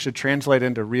longing should translate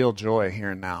into real joy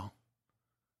here and now.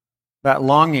 That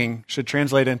longing should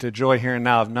translate into joy here and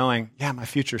now of knowing, yeah, my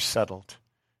future's settled.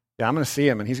 Yeah, I'm going to see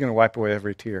him, and he's going to wipe away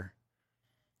every tear.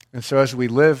 And so as we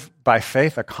live by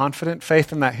faith, a confident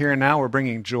faith in that here and now, we're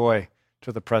bringing joy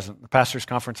to the present. The pastor's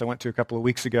conference I went to a couple of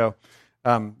weeks ago,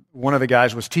 one of the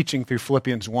guys was teaching through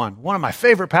Philippians 1, one of my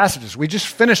favorite passages. We just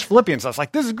finished Philippians. I was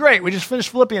like, this is great. We just finished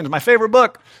Philippians, my favorite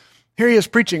book. Here he is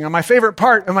preaching on my favorite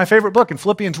part of my favorite book in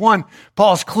Philippians 1.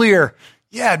 Paul's clear.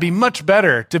 Yeah, it'd be much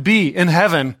better to be in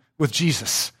heaven with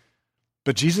Jesus.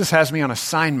 But Jesus has me on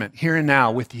assignment here and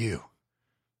now with you.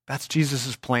 That's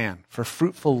Jesus' plan for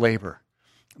fruitful labor.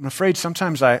 I'm afraid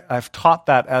sometimes I've taught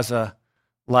that as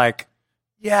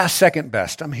second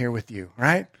best. I'm here with you,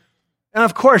 right? And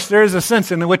of course, there is a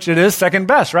sense in which it is second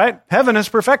best, right? Heaven is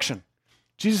perfection.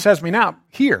 Jesus has me now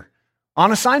here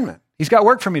on assignment. He's got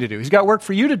work for me to do. He's got work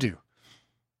for you to do.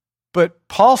 But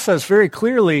Paul says very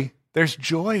clearly there's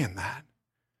joy in that.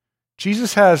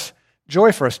 Jesus has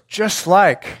joy for us, just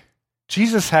like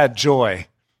Jesus had joy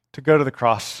to go to the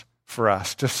cross for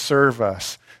us, to serve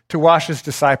us, to wash his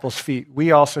disciples' feet.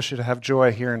 We also should have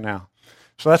joy here and now.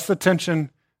 So that's the tension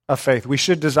of faith. We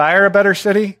should desire a better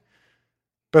city,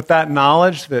 but that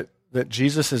knowledge that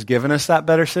Jesus has given us that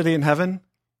better city in heaven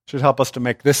should help us to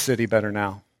make this city better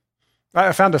now.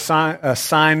 I found a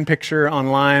sign picture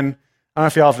online. I don't know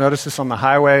if y'all have noticed this on the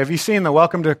highway. Have you seen the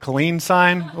Welcome to Killeen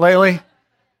sign lately?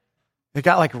 It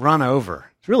got run over.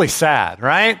 It's really sad,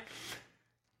 right?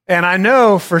 And I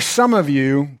know for some of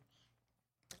you,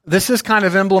 this is kind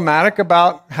of emblematic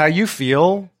about how you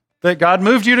feel that God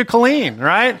moved you to Killeen,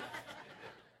 right?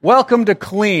 Welcome to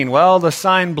Killeen. Well, the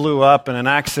sign blew up in an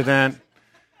accident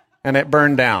and it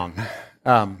burned down.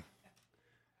 I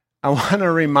want to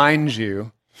remind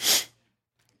you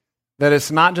that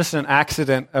it's not just an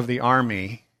accident of the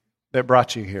army that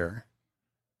brought you here.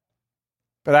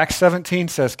 But Acts 17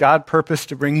 says God purposed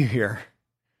to bring you here.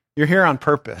 You're here on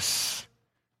purpose.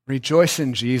 Rejoice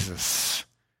in Jesus.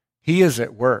 He is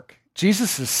at work.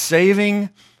 Jesus is saving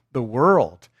the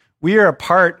world. We are a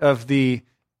part of the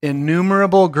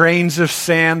innumerable grains of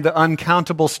sand, the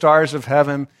uncountable stars of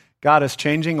heaven. God is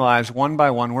changing lives one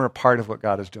by one. We're a part of what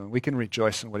God is doing. We can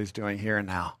rejoice in what he's doing here and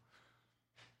now.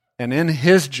 And in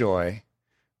his joy,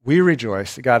 we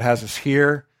rejoice that God has us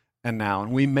here and now.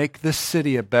 And we make this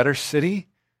city a better city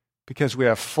because we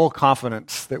have full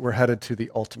confidence that we're headed to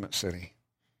the ultimate city.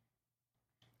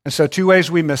 And so 2 ways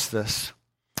we miss this.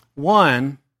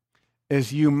 One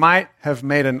is you might have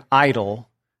made an idol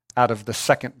out of the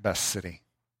second best city.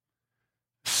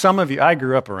 Some of you, I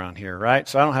grew up around here, right?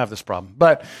 So I don't have this problem.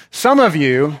 But some of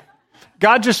you,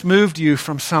 God just moved you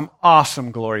from some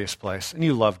awesome, glorious place, and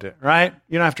you loved it, right?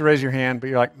 You don't have to raise your hand,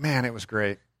 but you're like, man, it was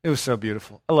great. It was so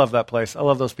beautiful. I love that place. I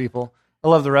love those people. I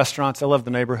love the restaurants. I love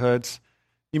the neighborhoods.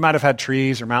 You might have had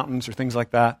trees or mountains or things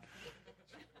like that.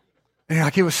 And you're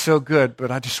like, it was so good, but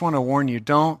I just want to warn you,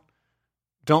 don't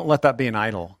let that be an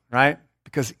idol, right?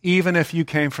 Because even if you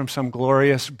came from some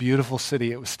glorious, beautiful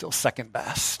city, it was still second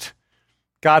best.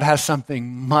 God has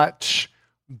something much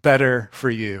better for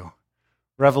you.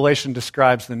 Revelation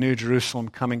describes the new Jerusalem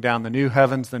coming down, the new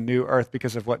heavens, the new earth,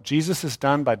 because of what Jesus has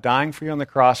done by dying for you on the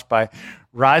cross, by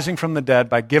rising from the dead,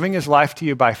 by giving his life to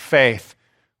you by faith.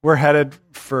 We're headed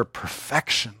for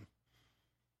perfection.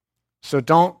 So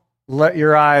don't let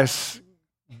your eyes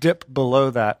dip below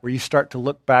that, where you start to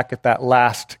look back at that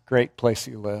last great place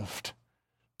you lived.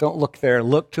 Don't look there.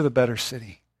 Look to the better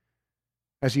city.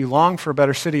 As you long for a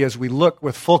better city, as we look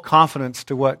with full confidence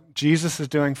to what Jesus is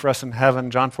doing for us in heaven,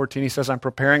 John 14, he says, I'm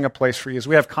preparing a place for you. As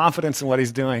we have confidence in what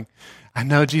he's doing, I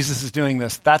know Jesus is doing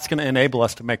this. That's going to enable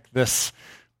us to make this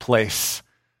place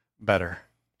better.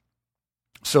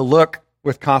 So look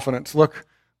with confidence, look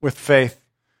with faith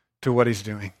to what he's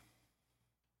doing.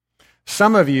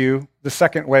 Some of you, the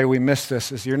second way we miss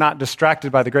this is you're not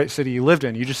distracted by the great city you lived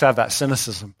in. You just have that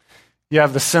cynicism. You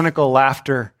have the cynical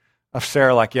laughter of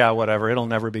Sarah, like, yeah, whatever, it'll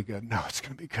never be good. No, it's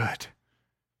going to be good.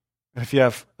 And if you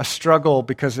have a struggle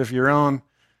because of your own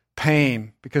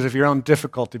pain, because of your own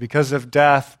difficulty, because of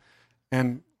death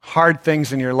and hard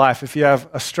things in your life, if you have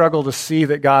a struggle to see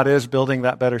that God is building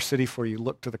that better city for you,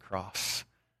 look to the cross.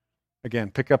 Again,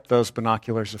 pick up those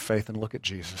binoculars of faith and look at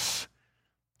Jesus.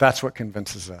 That's what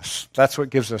convinces us. That's what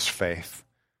gives us faith.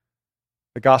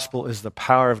 The gospel is the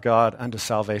power of God unto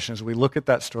salvation. As we look at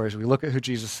that story, as we look at who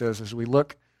Jesus is, as we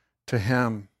look to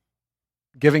him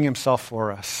giving himself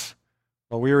for us,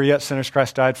 while we were yet sinners,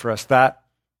 Christ died for us.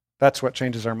 That's what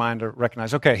changes our mind to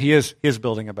recognize, okay, he is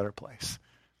building a better place.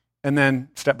 And then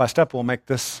step by step, we'll make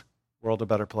this world a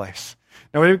better place.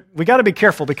 Now, we got to be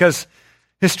careful because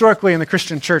Historically in the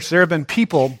Christian church, there have been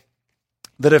people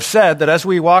that have said that as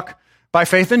we walk by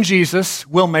faith in Jesus,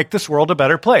 we'll make this world a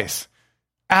better place.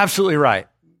 Absolutely right.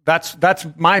 That's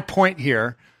my point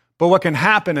here. But what can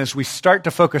happen is we start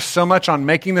to focus so much on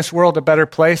making this world a better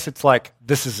place, it's like,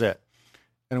 this is it.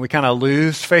 And we kind of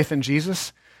lose faith in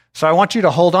Jesus. So I want you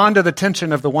to hold on to the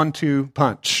tension of the 1-2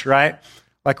 punch, right?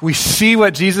 Like we see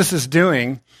what Jesus is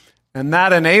doing, and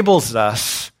that enables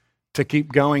us to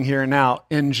keep going here and now.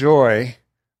 Enjoy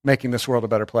making this world a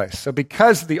better place. So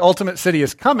because the ultimate city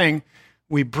is coming,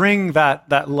 we bring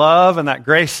that love and that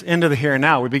grace into the here and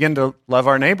now. We begin to love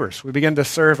our neighbors. We begin to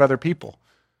serve other people.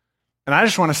 And I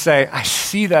just want to say, I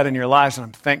see that in your lives, and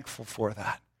I'm thankful for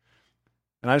that.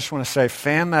 And I just want to say,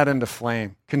 fan that into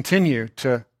flame. Continue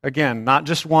to, again, not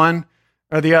just one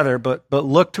or the other, but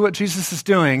look to what Jesus is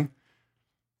doing,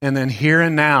 and then here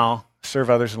and now,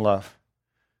 serve others in love.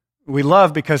 We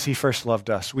love because he first loved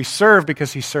us. We serve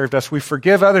because he served us. We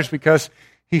forgive others because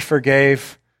he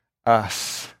forgave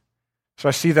us. So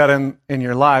I see that in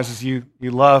your lives as you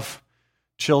love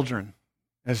children,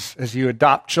 as you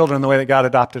adopt children the way that God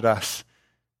adopted us,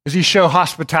 as you show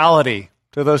hospitality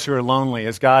to those who are lonely,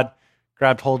 as God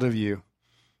grabbed hold of you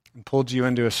and pulled you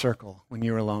into a circle when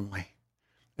you were lonely.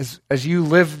 As you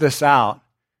live this out,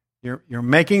 you're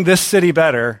making this city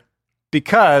better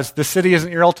because the city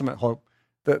isn't your ultimate hope.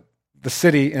 The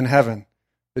city in heaven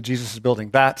that Jesus is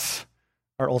building, that's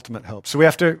our ultimate hope. So we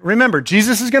have to remember,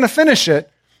 Jesus is going to finish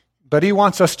it, but he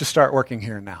wants us to start working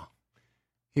here and now.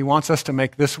 He wants us to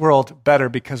make this world better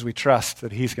because we trust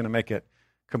that he's going to make it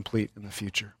complete in the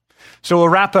future. So we'll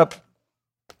wrap up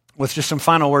with just some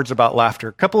final words about laughter.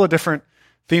 A couple of different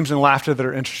themes in laughter that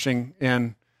are interesting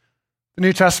in the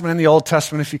New Testament and the Old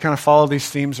Testament. If you kind of follow these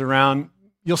themes around,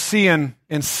 you'll see in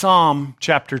Psalm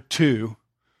chapter 2,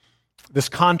 this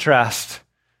contrast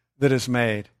that is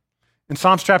made. In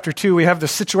Psalms chapter 2, we have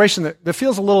this situation that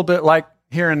feels a little bit like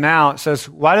here and now. It says,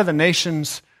 why do the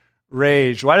nations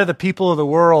rage? Why do the people of the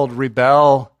world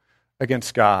rebel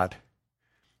against God?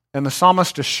 And the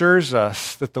psalmist assures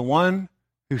us that the one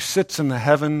who sits in the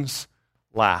heavens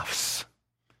laughs.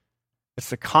 It's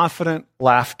the confident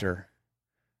laughter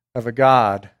of a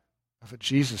God, of a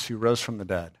Jesus who rose from the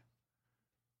dead.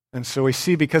 And so we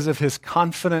see, because of his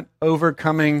confident,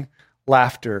 overcoming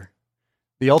laughter,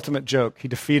 the ultimate joke, he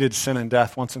defeated sin and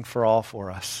death once and for all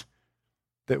for us,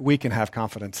 that we can have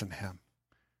confidence in him.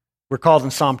 We're called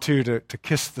in Psalm 2 to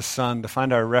kiss the Son, to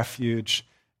find our refuge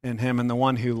in him, and the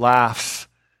one who laughs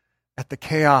at the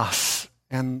chaos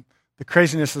and the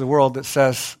craziness of the world that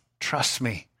says, trust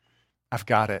me, I've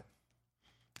got it.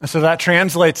 And so that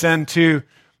translates into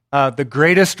the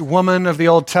greatest woman of the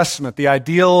Old Testament, the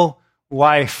ideal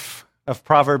wife of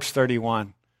Proverbs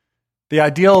 31. The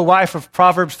ideal wife of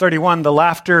Proverbs 31, the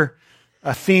laughter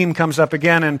theme comes up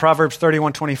again in Proverbs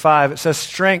 31:25. It says,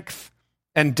 strength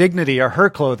and dignity are her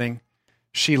clothing.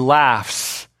 She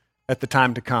laughs at the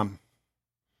time to come.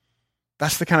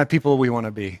 That's the kind of people we want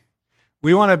to be.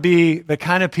 We want to be the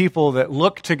kind of people that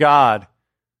look to God,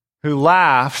 who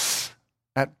laughs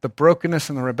at the brokenness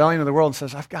and the rebellion of the world and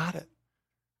says, I've got it.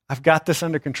 I've got this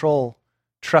under control.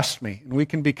 Trust me. And we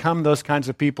can become those kinds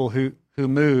of people who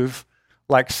move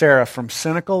like Sarah from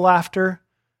cynical laughter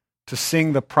to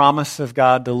seeing the promise of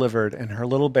God delivered in her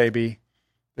little baby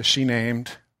that she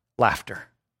named Laughter.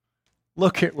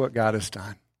 Look at what God has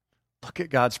done. Look at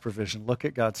God's provision. Look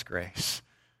at God's grace.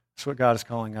 That's what God is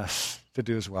calling us to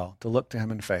do as well, to look to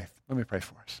him in faith. Let me pray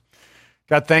for us.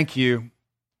 God, thank you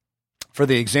for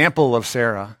the example of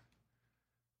Sarah,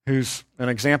 who's an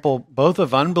example both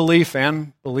of unbelief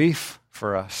and belief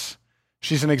for us.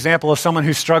 She's an example of someone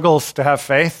who struggles to have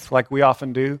faith, like we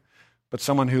often do, but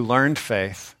someone who learned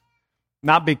faith,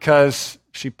 not because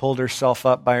she pulled herself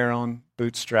up by her own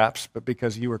bootstraps, but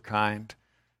because you were kind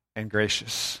and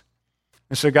gracious.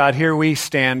 And so, God, here we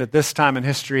stand at this time in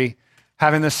history,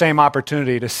 having the same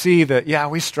opportunity to see that, yeah,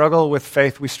 we struggle with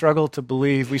faith, we struggle to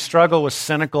believe, we struggle with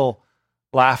cynical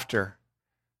laughter,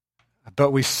 but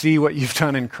we see what you've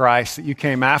done in Christ, that you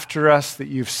came after us, that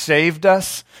you've saved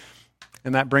us,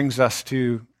 and that brings us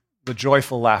to the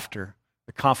joyful laughter,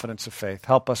 the confidence of faith.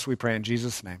 Help us, we pray in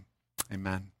Jesus' name.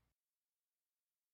 Amen.